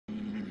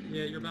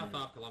Yeah, you're about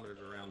 5 kilometers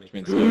around me. Which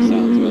means no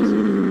sound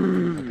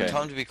to us. Okay.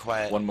 Tell him to be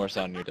quiet. One more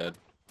sound and you're dead.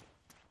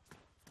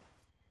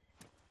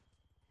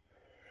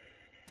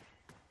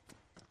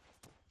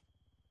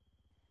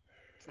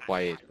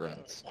 Quiet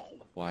grunts.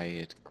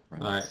 Quiet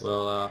grunts. Alright,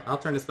 well, I'll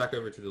turn this back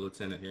over to the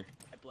lieutenant here.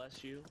 I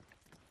bless you.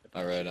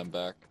 Alright, I'm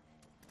back.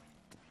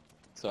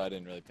 So I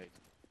didn't really pay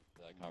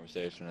to that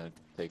conversation. I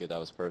take it that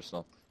was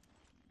personal.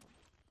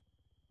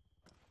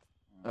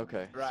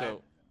 Okay, Right.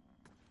 so...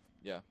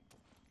 Yeah,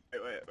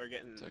 Wait, we're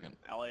getting Second.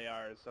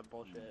 LARs, some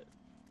bullshit.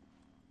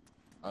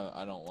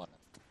 I don't want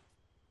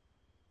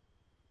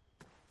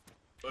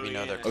it. We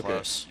know they're Okay.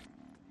 close.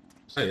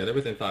 Oh yeah, they're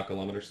within 5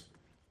 kilometers.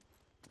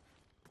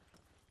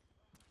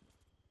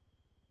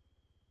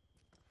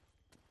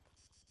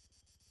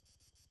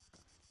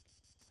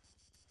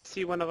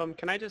 See one of them.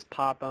 Can I just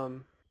pop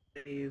them,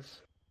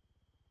 please?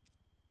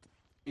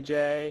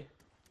 DJ.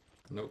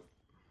 Nope.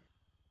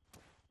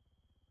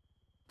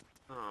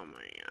 Oh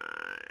my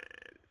god.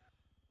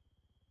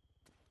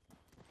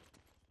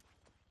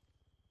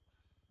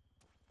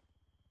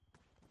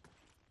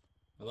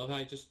 I love how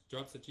he just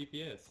drops the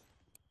GPS.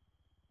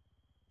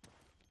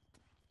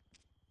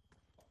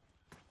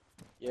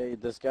 Yeah,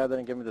 this guy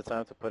didn't give me the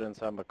time to put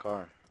inside my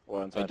car.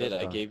 Well, inside I did, his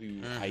I car. gave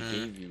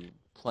you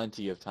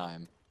plenty of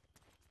time.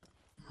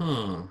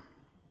 Hmm.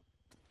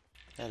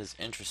 That is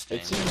interesting.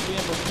 It seems we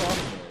have a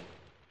problem here.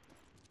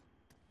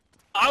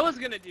 I was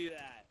gonna do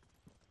that.